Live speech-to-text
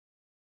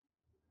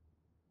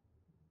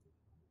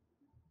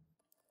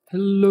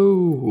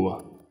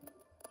Hello!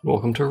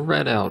 Welcome to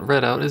Redout.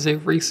 Redout is a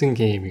racing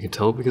game, you can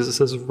tell because it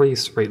says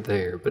race right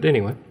there. But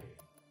anyway,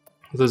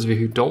 for those of you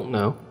who don't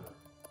know,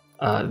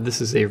 this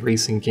is a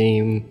racing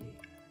game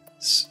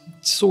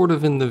sort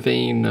of in the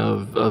vein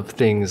of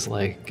things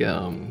like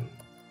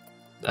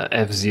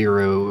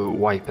F-Zero,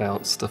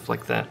 Wipeout, stuff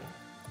like that.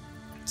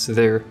 So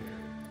they're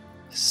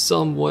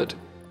somewhat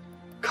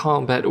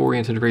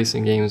combat-oriented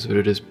racing games, but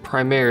it is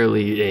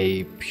primarily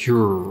a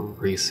pure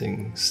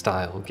racing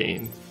style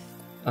game.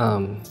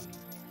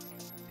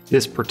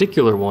 This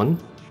particular one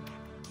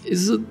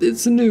it's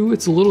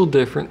a little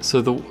different. So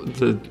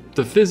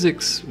the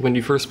physics when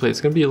you first play,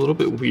 it's going to be a little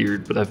bit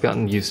weird, but I've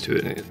gotten used to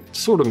it and it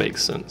sort of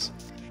makes sense.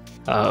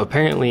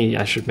 Apparently,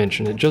 I should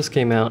mention, it just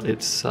came out.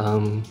 It's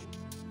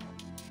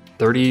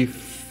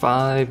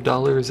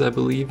 $35, I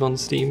believe, on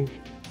Steam.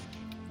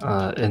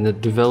 And the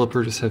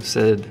developers have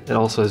said, it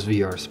also has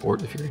VR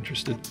support if you're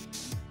interested.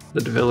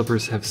 The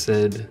developers have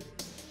said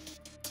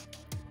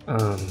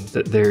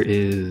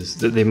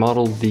that they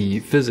modeled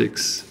the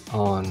physics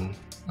on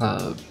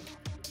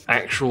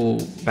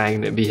actual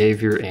magnet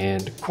behavior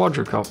and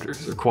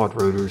quadrocopters or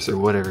quadrotors or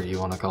whatever you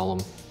want to call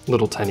them,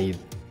 little tiny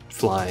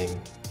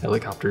flying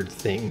helicopter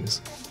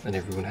things. And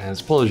everyone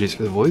has apologies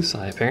for the voice.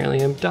 I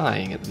apparently am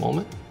dying at the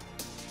moment.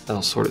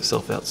 That'll sort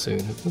itself out soon,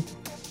 hopefully.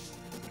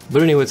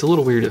 But anyway, it's a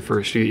little weird at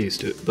first, you get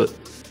used to it, but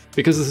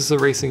because this is a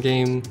racing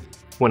game,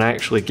 when I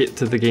actually get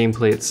to the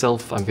gameplay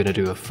itself, I'm going to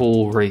do a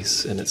full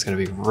race, and it's going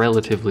to be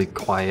relatively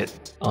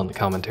quiet on the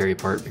commentary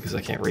part because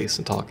I can't race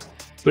and talk.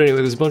 But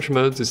anyway, there's a bunch of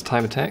modes. There's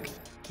time attack,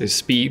 there's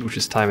speed, which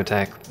is time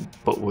attack,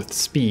 but with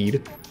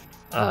speed.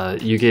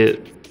 You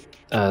get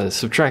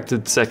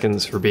subtracted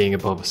seconds for being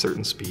above a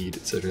certain speed,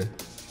 etc.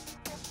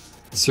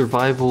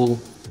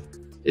 Survival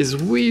is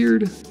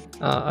weird.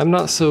 I'm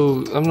not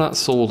sold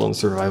on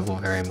survival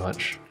very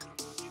much.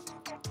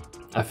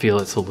 I feel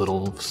it's a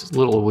little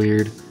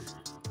weird.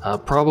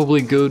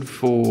 Probably good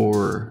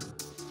for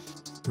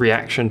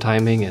reaction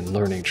timing and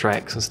learning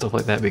tracks and stuff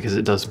like that because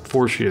it does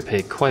force you to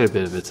pay quite a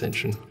bit of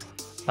attention.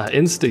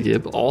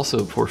 Instagib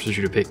also forces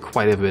you to pay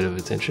quite a bit of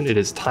attention. It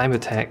is time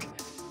attack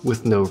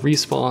with no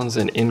respawns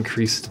and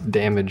increased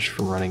damage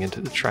from running into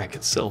the track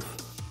itself.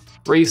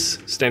 Race,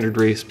 standard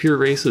race, pure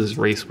race is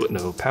race with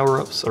no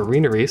power-ups.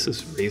 Arena race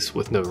is race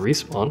with no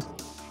respawn.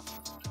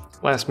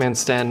 Last man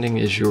standing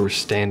is your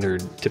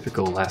standard,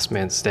 typical last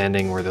man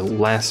standing where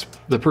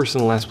the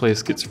person in last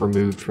place gets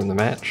removed from the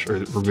match or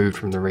removed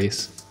from the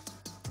race.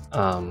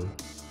 I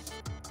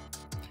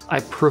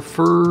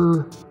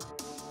prefer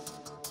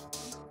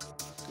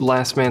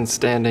last man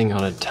standing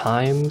on a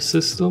time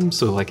system,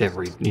 so like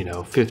every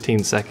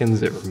 15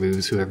 seconds it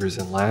removes whoever's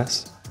in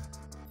last.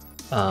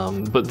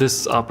 But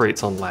this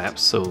operates on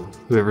laps, so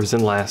whoever's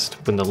in last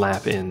when the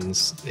lap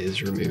ends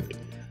is removed.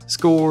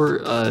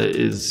 Score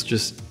is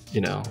just,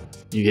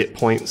 you get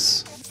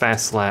points,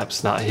 fast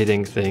laps, not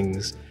hitting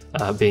things,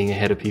 being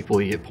ahead of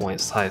people, you get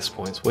points, highest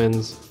points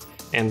wins.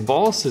 And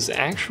boss is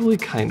actually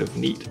kind of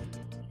neat.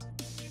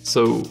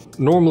 So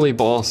normally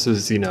boss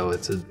is,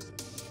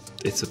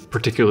 it's a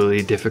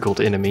particularly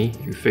difficult enemy,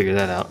 you figure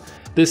that out.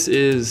 This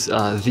is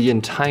the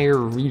entire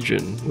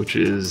region, which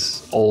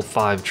is all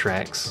 5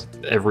 tracks.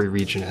 Every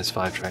region has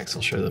 5 tracks,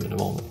 I'll show them in a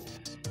moment.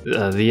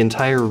 The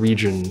entire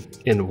region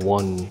in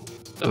one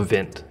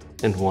event,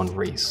 in one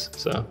race,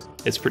 so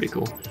it's pretty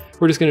cool.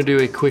 We're just going to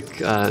do a quick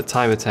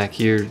time attack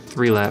here.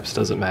 3 laps,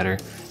 doesn't matter.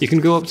 You can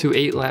go up to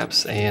 8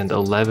 laps and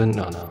 11,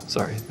 no,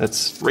 sorry,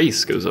 that's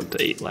race goes up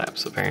to 8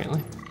 laps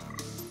apparently.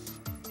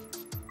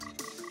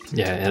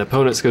 Yeah, and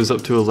opponents goes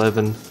up to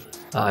 11.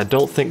 I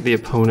don't think the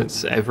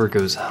opponents ever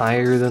goes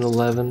higher than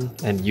 11,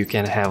 and you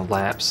can have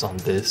laps on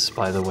this,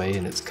 by the way,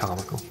 and it's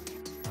comical.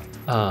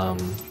 That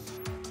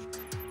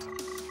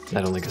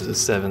only goes to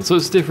 7, so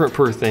it's different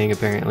per thing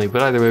apparently,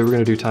 but either way we're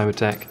going to do time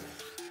attack,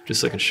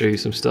 just so I can show you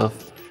some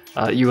stuff.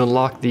 You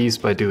unlock these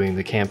by doing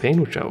the campaign,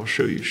 which I will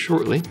show you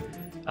shortly.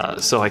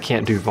 So I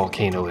can't do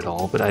Volcano at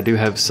all, but I do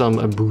have some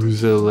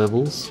Abruzzo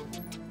levels.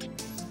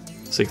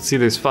 So you can see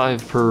there's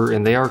 5 per,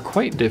 and they are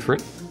quite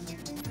different.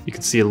 You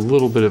can see a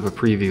little bit of a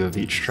preview of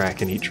each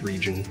track in each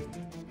region.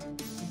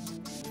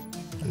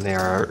 And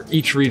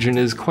each region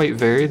is quite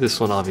varied. This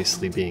one,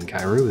 obviously being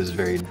Cairo, is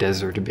very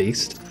desert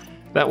based.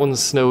 That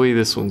one's snowy,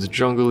 this one's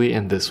jungly,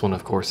 and this one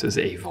of course is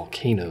a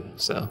volcano,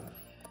 so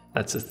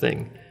that's a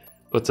thing.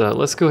 But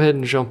let's go ahead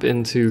and jump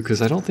into,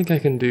 because I don't think I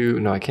can do,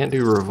 no I can't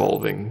do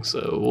revolving,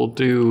 so we'll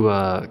do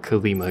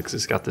Kalima because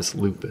it's got this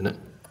loop in it.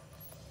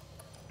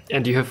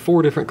 And you have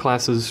 4 different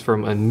classes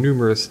from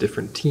numerous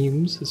different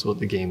teams, is what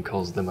the game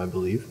calls them, I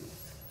believe.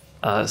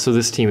 So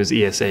this team is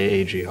ESA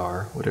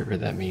AGR, whatever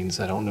that means.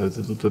 I don't know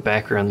the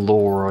background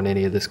lore on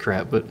any of this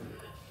crap, but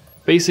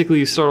basically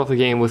you start off the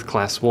game with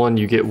class 1,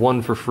 you get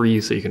 1 for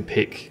free so you can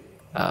pick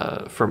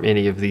from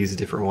any of these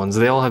different ones.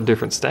 They all have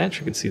different stats,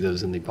 you can see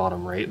those in the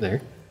bottom right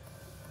there.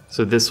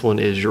 So this one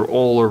is your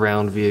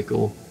all-around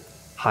vehicle.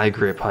 High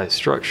grip, high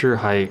structure,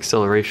 high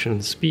acceleration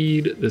and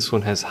speed. This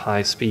one has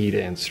high speed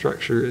and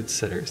structure,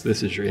 etc. So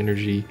this is your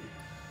energy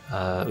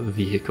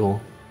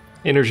vehicle.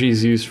 Energy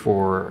is used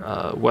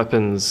for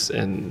weapons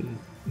and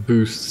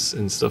boosts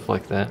and stuff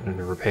like that,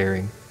 and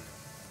repairing,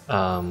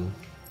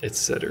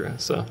 etc.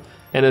 So,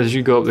 and as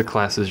you go up the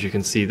classes, you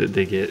can see that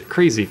they get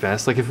crazy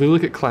fast. Like if we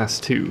look at class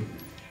 2,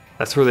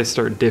 that's where they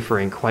start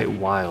differing quite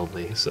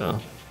wildly. So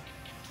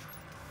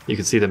you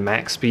can see the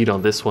max speed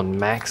on this one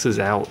maxes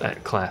out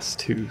at class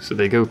 2. So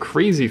they go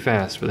crazy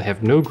fast, but they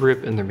have no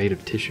grip and they're made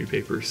of tissue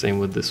paper. Same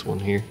with this one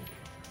here.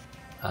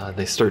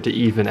 They start to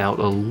even out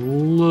a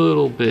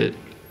little bit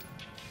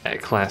at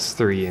class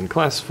 3, and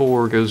class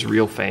 4 goes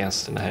real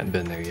fast, and I haven't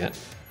been there yet.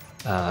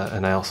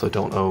 And I also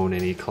don't own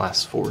any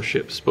class 4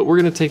 ships. But we're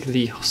going to take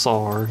the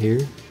Hussar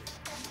here,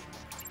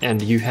 and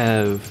you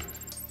have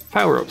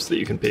power-ups that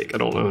you can pick. I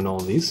don't own all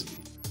of these,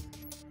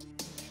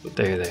 but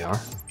there they are.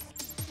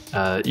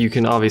 You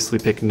can obviously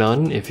pick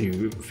none if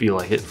you feel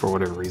like it for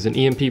whatever reason.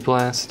 EMP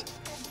Blast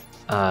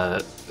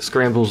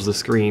scrambles the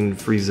screen,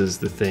 freezes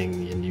the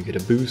thing, and you get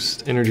a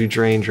boost. Energy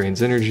Drain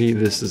drains energy.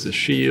 This is a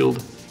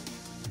shield.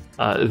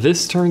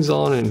 This turns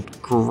on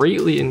and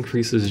greatly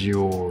increases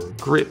your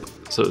grip,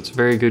 so it's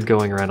very good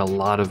going around a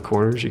lot of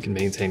corners. You can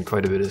maintain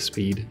quite a bit of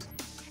speed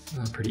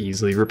pretty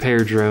easily.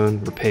 Repair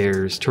Drone,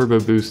 repairs. Turbo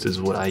Boost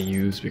is what I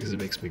use because it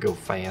makes me go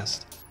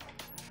fast.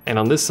 And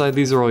on this side,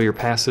 these are all your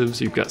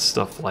passives. You've got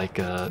stuff like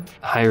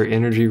higher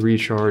energy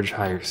recharge,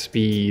 higher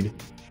speed,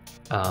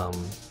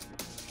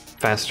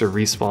 faster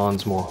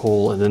respawns, more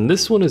hull. And then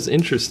this one is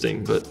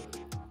interesting, but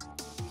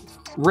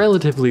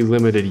relatively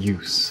limited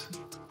use,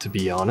 to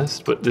be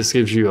honest, but this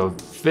gives you a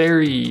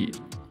very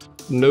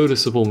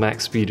noticeable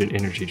max speed and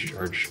energy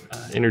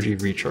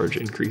recharge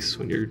increase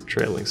when you're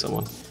trailing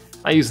someone.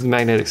 I use the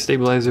magnetic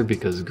stabilizer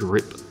because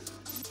grip.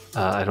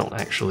 I don't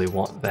actually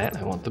want that,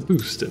 I want the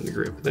boost in the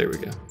grip. There we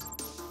go.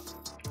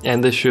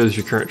 And this shows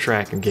your current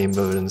track and game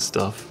mode and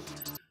stuff.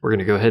 We're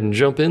gonna go ahead and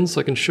jump in so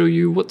I can show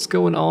you what's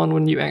going on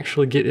when you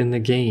actually get in the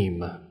game.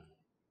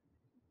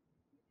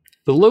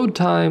 The load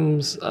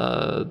times,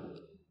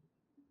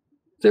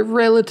 they're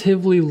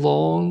relatively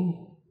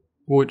long,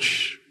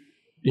 which,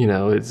 you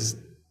know,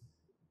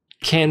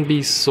 can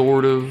be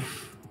sort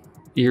of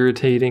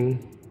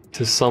irritating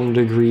to some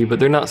degree, but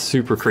they're not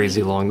super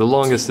crazy long. The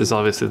longest is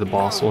obviously the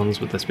boss ones,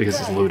 but that's because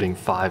it's loading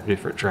 5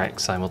 different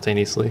tracks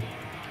simultaneously.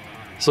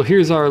 So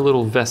here's our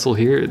little vessel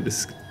here.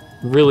 This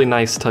really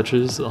nice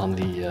touches on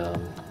the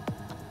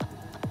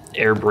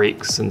air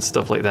brakes and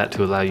stuff like that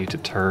to allow you to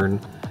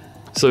turn.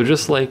 So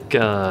just like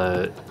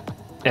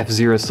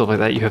F-Zero and stuff like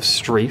that, you have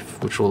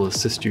strafe, which will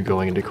assist you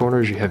going into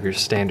corners. You have your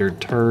standard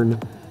turn,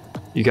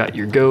 you got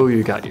your go,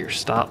 you got your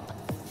stop,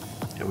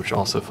 which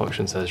also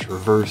functions as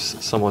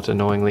reverse somewhat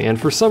annoyingly. And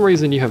for some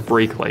reason you have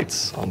brake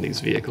lights on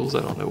these vehicles,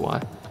 I don't know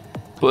why.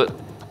 But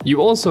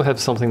you also have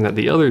something that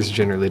the others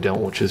generally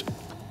don't, which is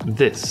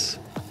this.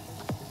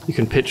 You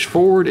can pitch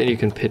forward and you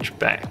can pitch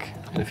back.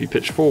 And if you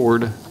pitch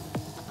forward,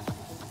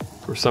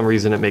 for some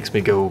reason it makes me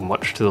go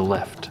much to the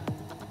left.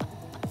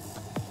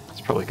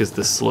 Probably because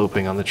the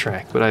sloping on the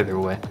track, but either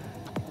way.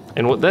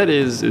 And what that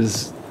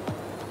is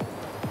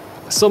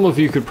some of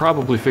you could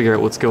probably figure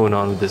out what's going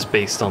on with this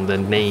based on the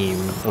name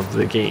of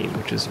the game,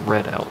 which is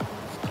Redout.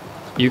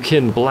 You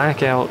can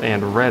black out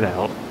and red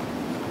out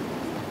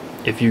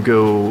if you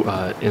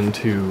go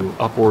into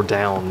up or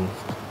down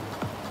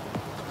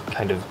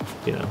kind of,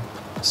 you know,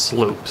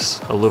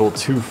 slopes a little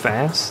too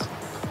fast.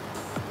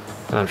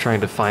 And I'm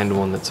trying to find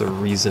one that's a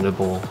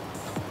reasonable.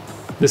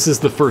 This is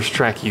the first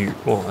track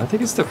well, I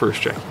think it's the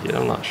first track you get,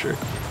 I'm not sure.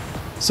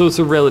 So it's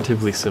a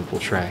relatively simple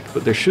track,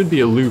 but there should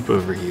be a loop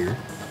over here.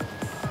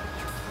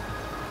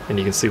 And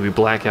you can see we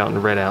black out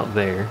and red out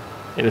there.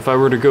 And if I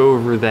were to go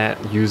over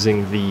that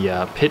using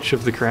the pitch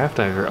of the craft,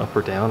 either up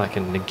or down, I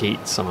can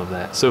negate some of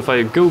that. So if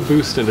I go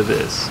boost into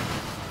this,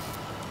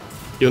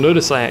 you'll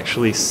notice I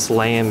actually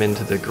slam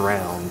into the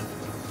ground.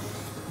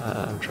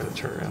 I'm trying to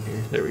turn around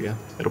here, there we go.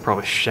 It'll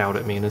probably shout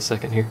at me in a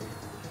second here.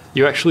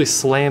 You actually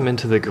slam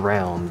into the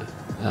ground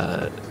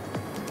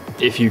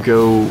if you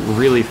go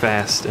really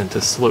fast into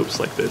slopes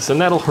like this,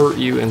 and that'll hurt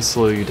you and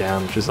slow you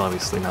down, which is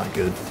obviously not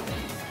good.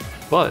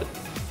 But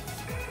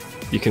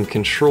you can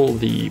control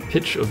the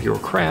pitch of your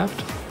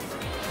craft.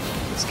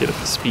 Let's get up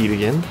the speed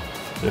again.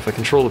 And if I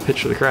control the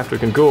pitch of the craft, I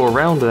can go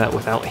around that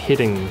without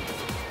hitting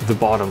the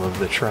bottom of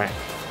the track,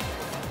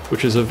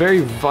 which is a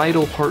very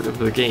vital part of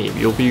the game.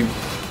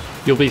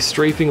 You'll be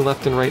strafing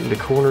left and right into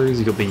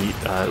corners, you'll be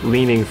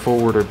leaning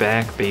forward or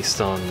back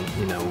based on,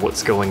 you know,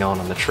 what's going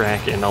on the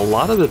track, and a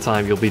lot of the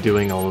time you'll be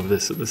doing all of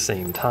this at the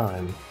same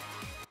time.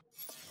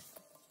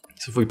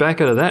 So if we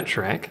back out of that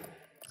track,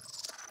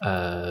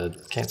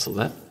 cancel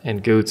that,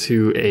 and go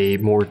to a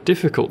more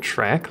difficult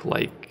track,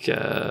 like,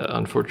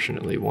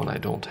 unfortunately, one I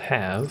don't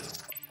have.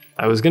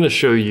 I was going to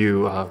show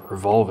you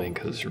revolving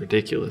because it's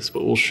ridiculous,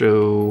 but we'll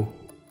show...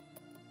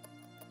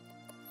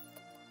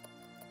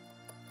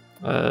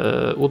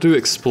 we'll do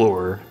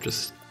Explorer,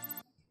 just...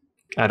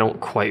 I don't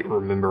quite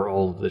remember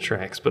all of the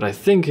tracks, but I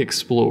think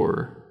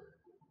Explorer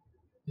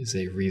is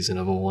a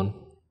reasonable one.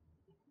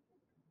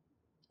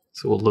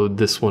 So we'll load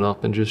this one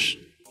up and just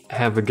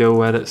have a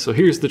go at it. So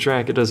here's the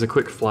track, it does a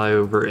quick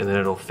flyover and then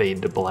it'll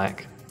fade to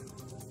black.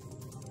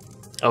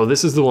 Oh,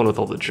 this is the one with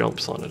all the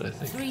jumps on it, I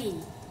think. 3,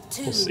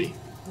 2, We'll see.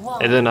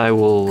 1. And then I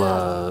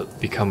will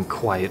become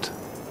quiet,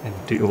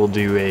 and we'll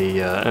do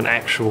an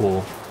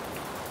actual.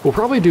 We'll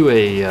probably do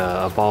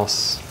a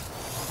boss,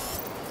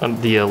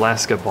 the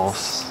Alaska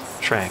boss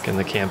track in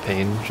the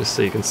campaign, just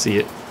so you can see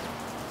it.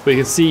 But you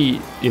can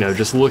see, you know,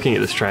 just looking at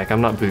this track,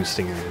 I'm not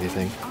boosting or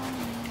anything.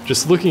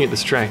 Just looking at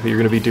this track, that you're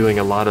going to be doing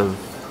a lot of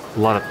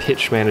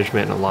pitch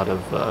management and a lot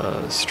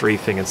of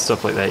strafing and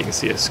stuff like that. You can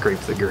see I scrape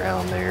the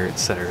ground there,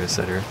 etc.,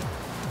 etc.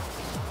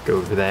 Go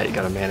over that. You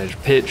got to manage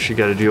pitch. You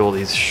got to do all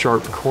these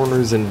sharp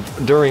corners, and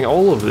during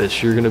all of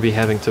this, you're going to be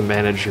having to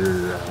manage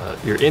your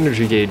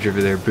energy gauge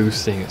over there,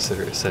 boosting,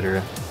 etc.,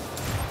 etc.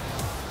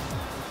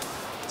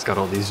 It's got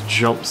all these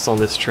jumps on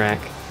this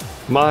track.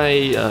 My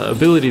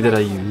ability that I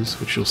use,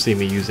 which you'll see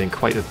me using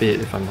quite a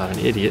bit if I'm not an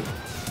idiot,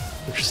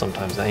 which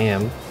sometimes I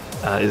am,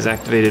 is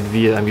activated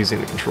via, I'm using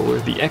the controller,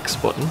 the X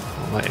button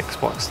on my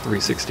Xbox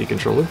 360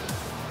 controller,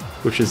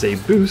 which is a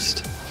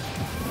boost,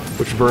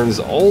 which burns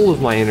all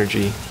of my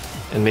energy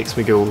and makes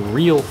me go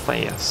real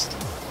fast.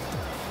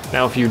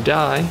 Now if you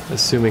die,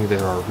 assuming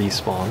there are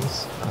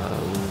respawns,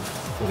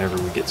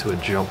 whenever we get to a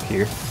jump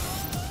here,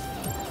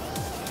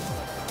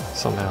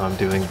 somehow I'm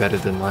doing better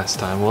than last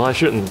time. Well, I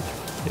shouldn't,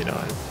 you know,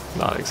 I'm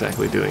not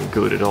exactly doing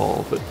good at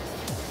all, but...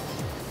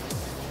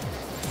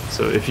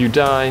 So if you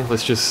die,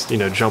 let's just, you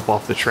know, jump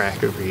off the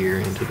track over here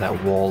into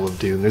that wall of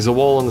doom. There's a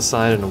wall on the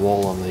side and a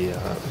wall on the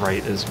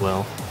right as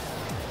well.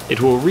 It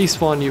will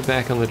respawn you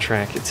back on the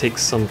track. It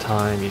takes some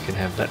time. You can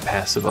have that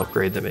passive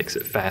upgrade that makes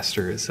it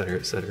faster, etc.,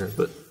 etc.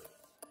 But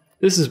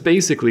this is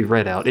basically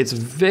Redout. It's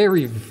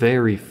very,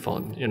 very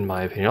fun, in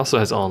my opinion. It also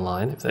has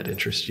online, if that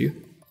interests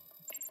you.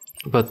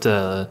 But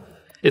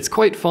it's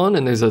quite fun,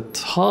 and there's a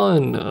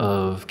ton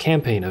of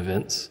campaign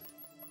events.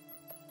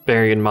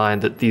 Bearing in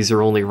mind that these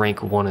are only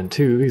rank 1 and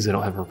 2, because they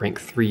don't have a rank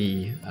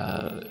 3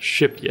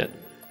 ship yet.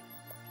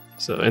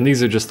 So, and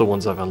these are just the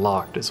ones I've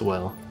unlocked as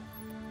well.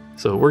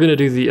 So we're going to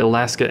do the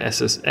Alaska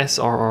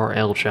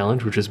SRRL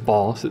challenge, which is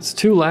boss. It's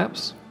 2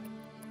 laps,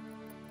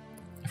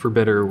 for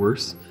better or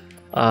worse.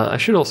 I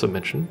should also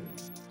mention,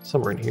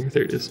 somewhere in here,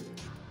 there it is.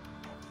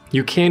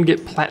 You can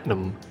get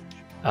platinum.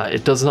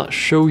 It does not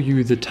show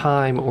you the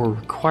time or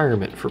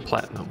requirement for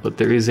platinum, but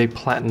there is a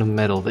platinum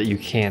medal that you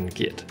can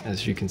get,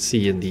 as you can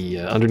see in the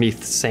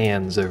underneath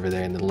sands over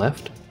there in the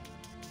left.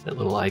 That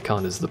little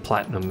icon is the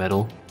platinum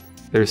medal.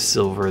 There's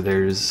silver,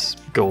 there's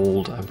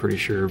gold, I'm pretty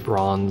sure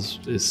bronze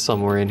is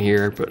somewhere in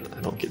here, but I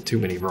don't get too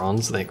many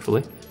bronze,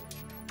 thankfully.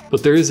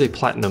 But there is a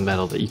platinum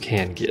medal that you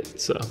can get,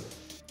 so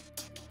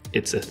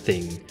it's a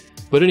thing.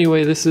 But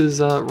anyway, this is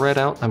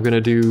Redout. I'm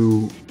gonna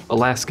do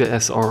Alaska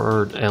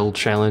SRRL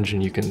challenge,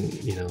 and you can,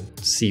 you know,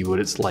 see what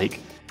it's like.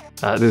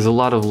 There's a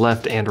lot of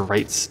left and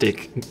right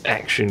stick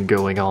action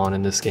going on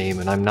in this game,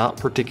 and I'm not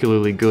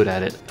particularly good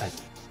at it. I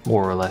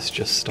more or less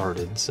just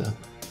started, so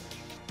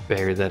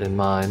bear that in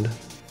mind.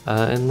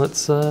 And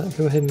let's go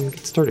ahead and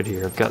get started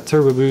here. I've got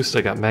turbo boost,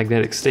 I got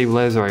magnetic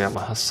stabilizer, I got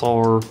my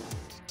hussar.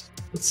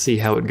 Let's see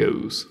how it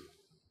goes.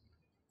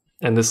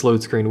 And this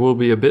load screen will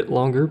be a bit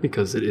longer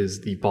because it is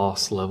the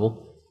boss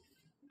level.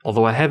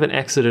 Although I haven't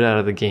exited out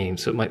of the game,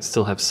 so it might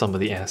still have some of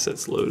the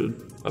assets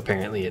loaded.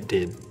 Apparently it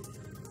did.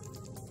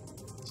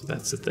 So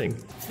that's the thing.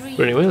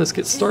 But anyway, let's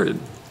get started.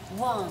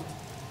 1,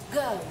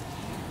 go.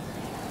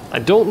 I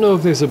don't know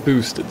if there's a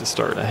boost at the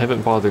start. I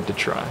haven't bothered to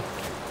try.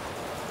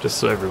 Just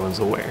so everyone's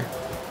aware.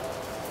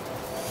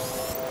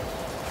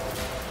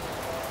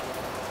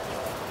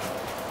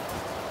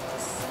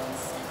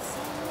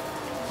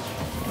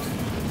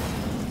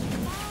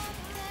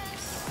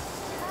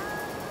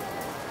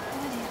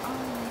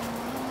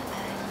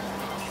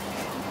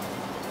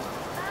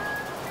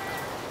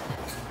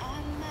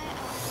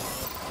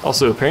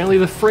 Also, apparently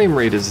the frame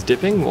rate is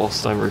dipping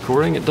whilst I'm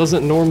recording. It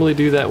doesn't normally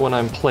do that when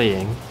I'm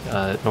playing.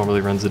 It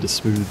normally runs at a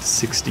smooth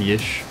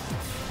 60-ish.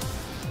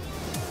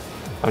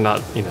 I'm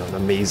not, you know, an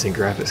amazing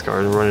graphics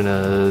card. I'm running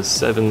a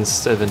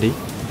 770,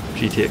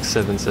 GTX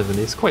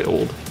 770. It's quite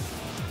old.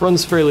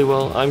 Runs fairly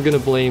well. I'm gonna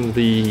blame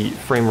the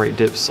frame rate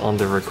dips on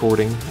the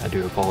recording. I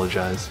do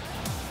apologize.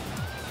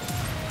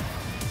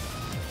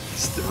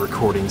 It's the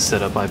recording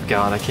setup I've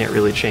got. I can't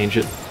really change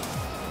it.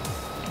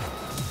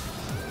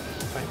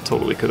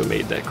 Totally could have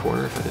made that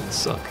corner if I didn't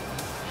suck.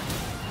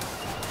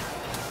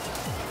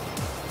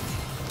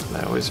 And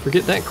I always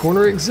forget that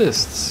corner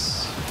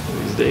exists. One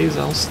of these days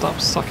I'll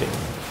stop sucking.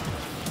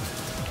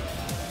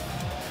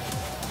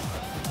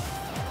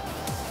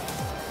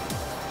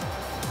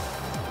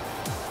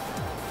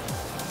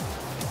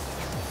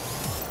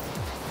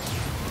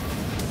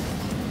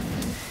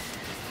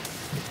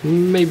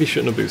 Maybe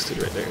shouldn't have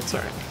boosted right there, it's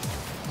alright.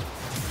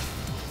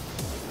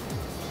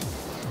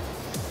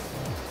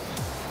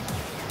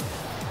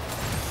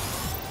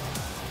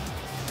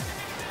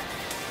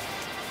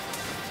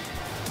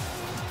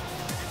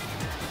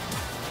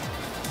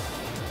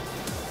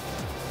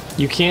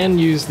 You can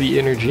use the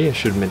energy, I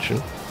should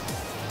mention.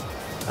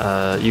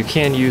 You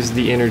can use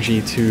the energy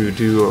to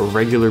do a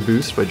regular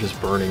boost by just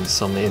burning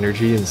some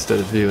energy instead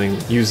of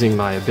using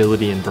my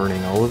ability and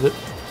burning all of it.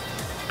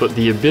 but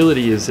the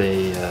ability is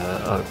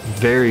a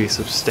very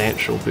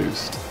substantial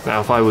boost. Now,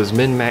 if I was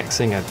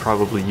min-maxing, I'd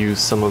probably use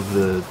some of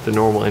the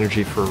normal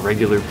energy for a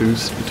regular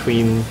boost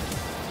between...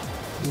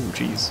 Ooh,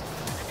 jeez.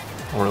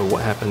 I don't know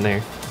what happened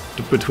there.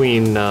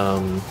 Between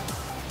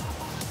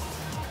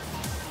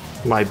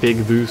my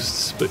big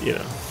boosts, but you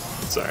know,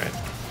 it's alright.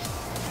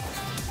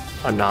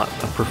 I'm not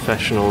a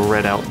professional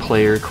Redout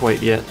player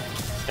quite yet.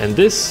 And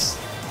this,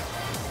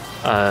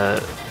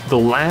 the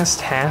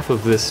last half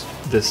of this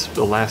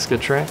Alaska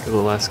track, the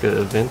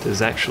Alaska event,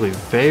 is actually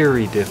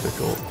very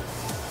difficult.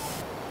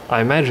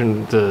 I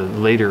imagine the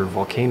later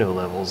volcano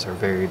levels are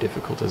very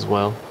difficult as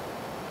well.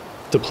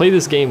 To play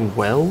this game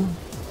well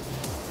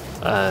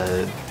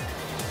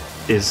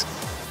is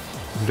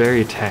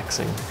very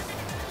taxing.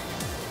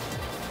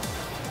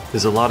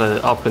 There's a lot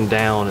of up and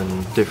down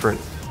and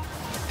different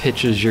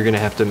pitches you're going to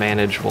have to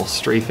manage while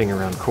strafing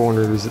around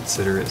corners,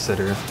 etc.,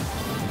 etc.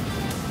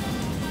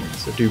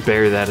 So do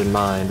bear that in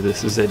mind.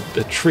 This is a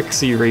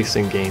tricksy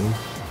racing game.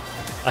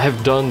 I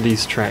have done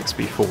these tracks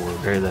before,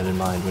 bear that in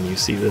mind when you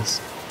see this.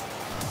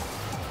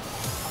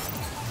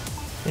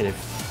 And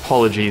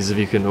apologies if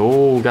you can...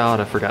 Oh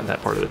god, I forgot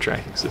that part of the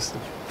tracking system.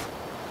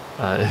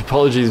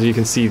 Apologies if you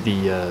can see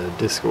the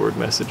Discord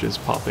messages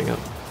popping up.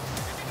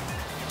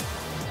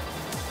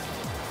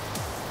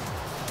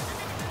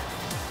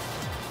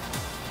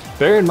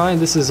 Bear in mind,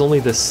 this is only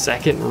the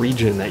second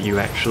region that you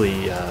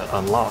actually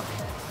unlock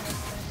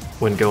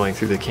when going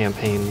through the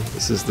campaign.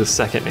 This is the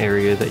second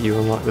area that you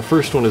unlock. The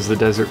first one is the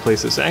desert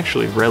place. It's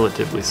actually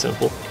relatively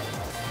simple.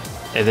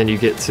 And then you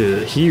get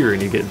to here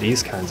and you get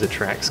these kinds of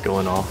tracks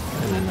going off.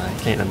 And then I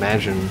can't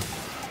imagine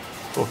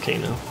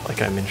Volcano,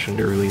 like I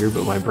mentioned earlier,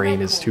 but my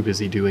brain is too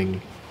busy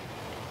doing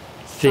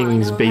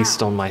things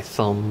based on my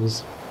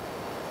thumbs.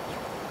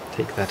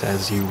 Take that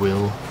as you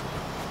will.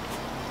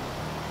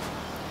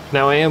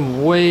 Now I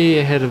am way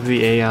ahead of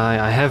the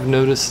AI. I have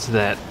noticed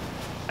that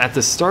at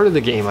the start of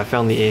the game I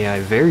found the AI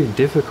very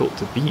difficult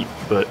to beat,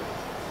 but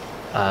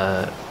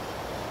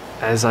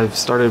as I've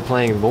started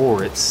playing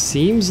more, it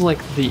seems like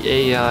the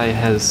AI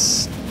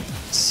has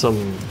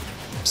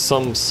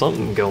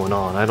something going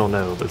on. I don't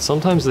know, but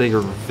sometimes they are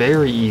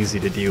very easy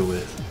to deal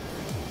with.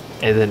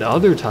 And then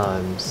other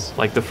times,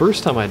 like the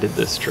first time I did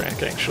this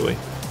track actually,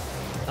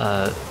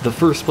 the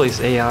first place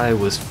AI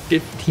was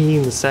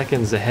 15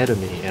 seconds ahead of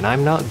me, and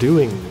I'm not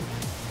doing,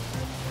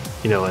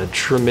 you know, a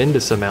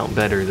tremendous amount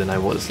better than I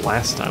was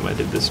last time I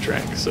did this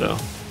track, so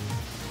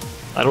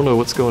I don't know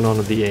what's going on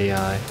with the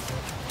AI.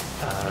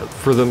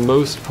 For the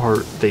most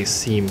part, they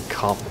seem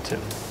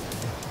competent,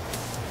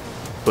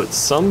 but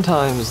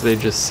sometimes they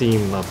just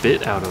seem a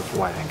bit out of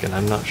whack, and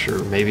I'm not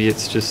sure. Maybe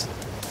it's just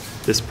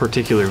this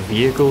particular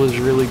vehicle is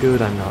really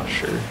good, I'm not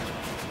sure.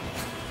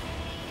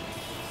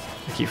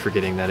 I keep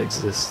forgetting that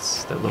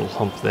exists, that little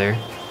hump there.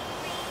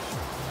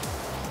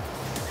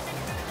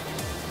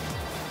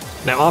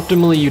 Now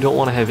optimally you don't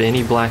want to have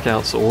any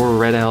blackouts or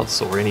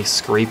redouts or any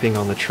scraping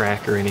on the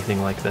track or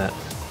anything like that.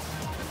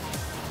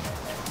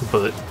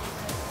 But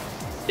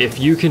if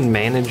you can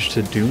manage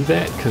to do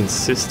that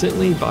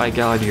consistently, by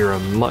God, you're a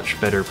much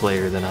better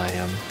player than I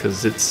am,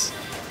 because it's...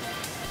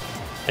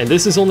 And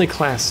this is only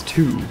class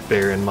 2,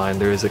 bear in mind,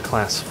 there is a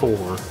class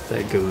 4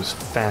 that goes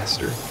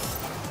faster.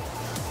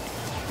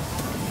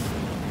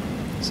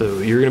 So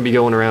you're going to be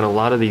going around a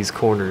lot of these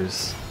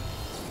corners,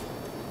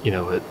 you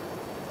know, at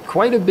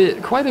quite a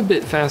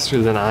bit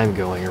faster than I'm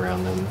going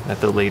around them at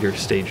the later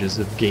stages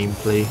of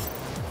gameplay.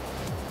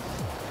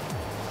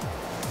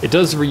 It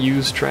does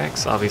reuse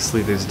tracks.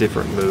 Obviously there's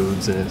different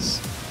modes, and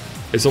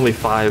it's only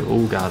 5.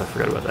 Oh god, I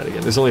forgot about that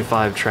again. There's only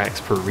 5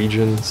 tracks per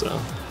region, so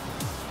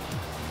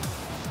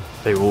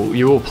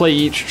you will play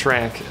each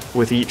track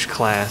with each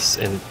class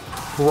and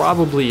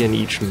probably in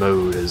each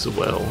mode as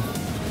well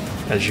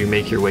as you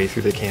make your way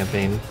through the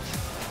campaign.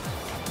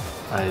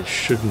 I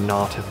should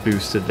not have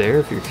boosted there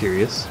if you're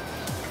curious.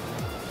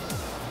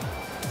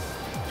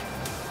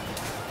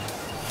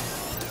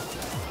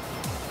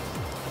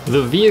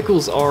 The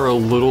vehicles are a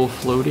little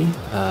floaty.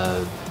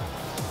 I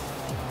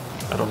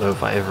don't know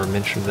if I ever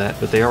mentioned that,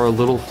 but they are a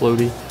little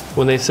floaty.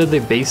 When they said they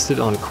based it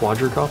on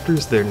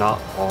quadricopters, they're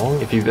not wrong.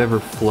 If you've ever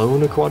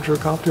flown a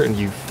quadricopter and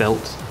you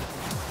felt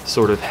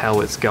sort of how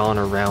it's gone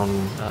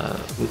around,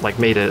 like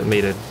made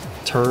a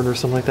turn or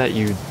something like that,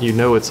 you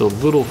know it's a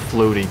little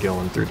floaty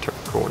going through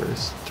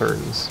corners,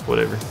 turns,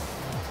 whatever.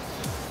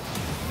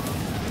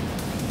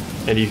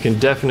 And you can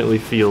definitely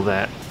feel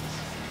that.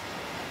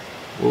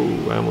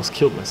 Whoa, I almost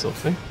killed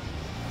myself there.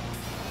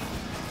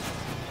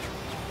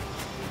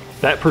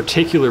 That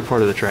particular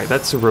part of the track,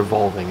 that's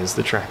revolving, is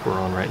the track we're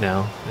on right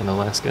now in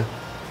Alaska,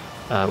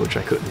 which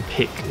I couldn't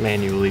pick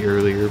manually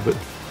earlier, but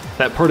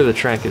that part of the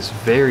track is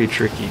very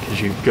tricky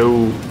because you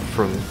go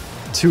from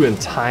 2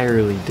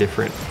 entirely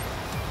different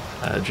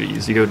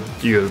G's. You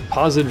go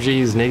positive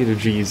G's, negative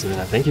G's, and then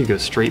I think you go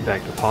straight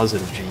back to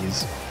positive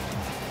G's.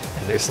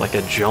 And there's like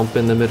a jump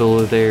in the middle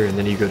of there, and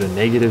then you go to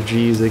negative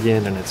G's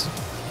again, and it's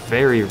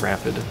very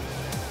rapid.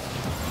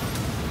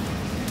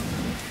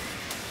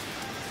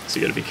 So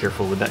you gotta be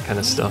careful with that kind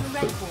of stuff,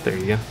 but there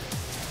you go.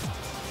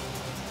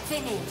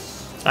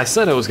 Finish. I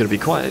said I was going to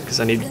be quiet because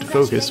I needed to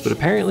focus, but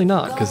apparently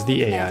not because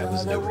the AI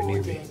was nowhere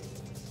near me.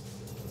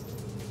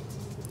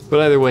 But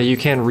either way, you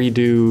can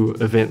redo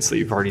events that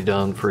you've already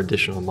done for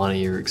additional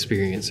money or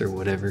experience or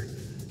whatever.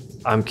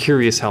 I'm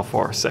curious how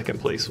far second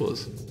place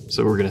was,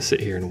 so we're going to sit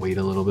here and wait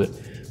a little bit.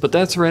 But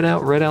that's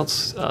Redout.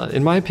 Redout's,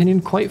 in my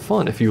opinion, quite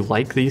fun. If you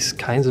like these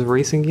kinds of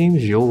racing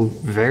games, you'll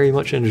very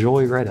much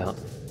enjoy Redout.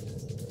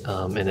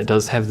 And it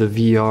does have the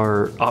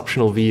VR,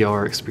 optional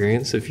VR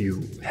experience if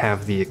you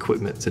have the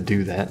equipment to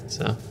do that,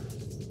 so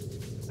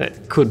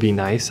that could be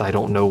nice. I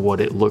don't know what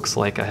it looks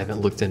like, I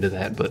haven't looked into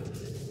that, but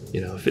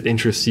you know, if it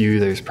interests you,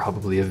 there's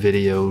probably a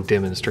video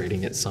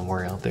demonstrating it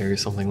somewhere out there or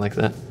something like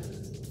that.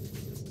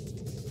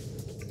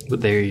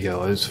 But there you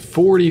go, it was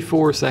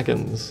 44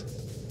 seconds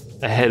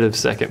ahead of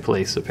second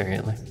place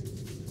apparently.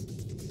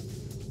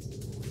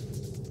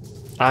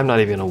 I'm not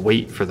even gonna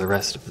wait for the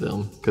rest of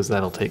them, because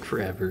that'll take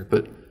forever,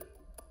 but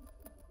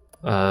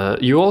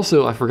you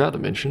also, I forgot to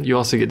mention, you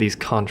also get these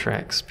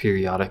contracts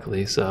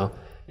periodically, so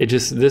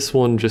this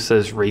one just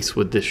says race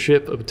with this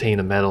ship,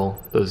 obtain a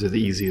medal. Those are the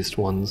easiest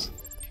ones.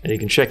 And you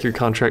can check your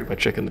contract by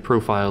checking the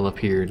profile up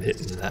here and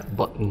hitting that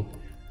button.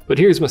 But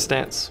here's my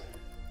stats.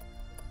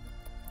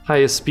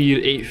 Highest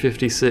speed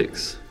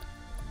 856.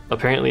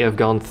 Apparently I've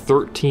gone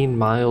 13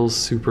 miles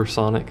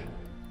supersonic.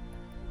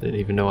 Didn't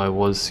even know I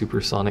was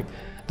supersonic.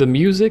 The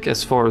music,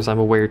 as far as I'm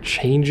aware,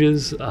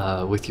 changes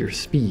with your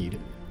speed.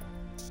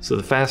 So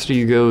the faster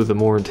you go, the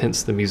more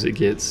intense the music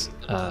gets.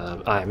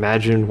 I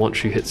imagine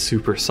once you hit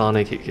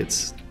supersonic, it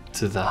gets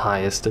to the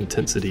highest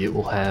intensity it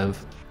will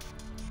have.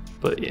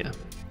 But yeah,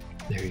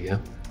 there you go.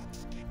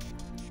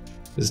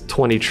 There's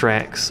 20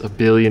 tracks, a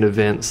billion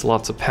events,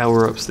 lots of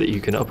power-ups that you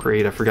can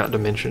upgrade. I forgot to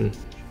mention,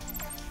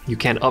 you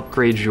can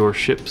upgrade your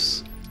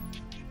ships.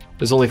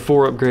 There's only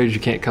 4 upgrades, you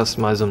can't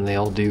customize them, they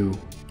all do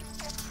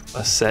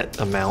a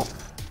set amount.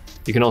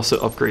 You can also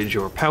upgrade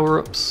your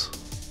power-ups.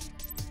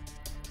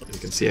 You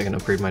can see I can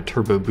upgrade my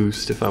turbo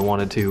boost if I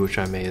wanted to, which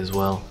I may as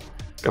well.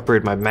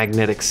 Upgrade my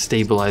magnetic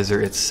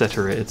stabilizer,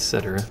 etc,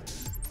 etc.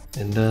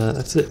 And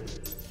that's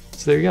it.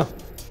 So there you go.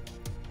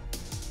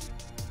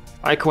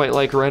 I quite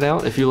like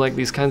Redout. If you like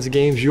these kinds of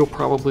games, you'll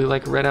probably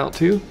like Redout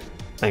too.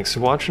 Thanks for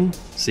watching.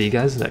 See you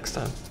guys next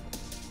time.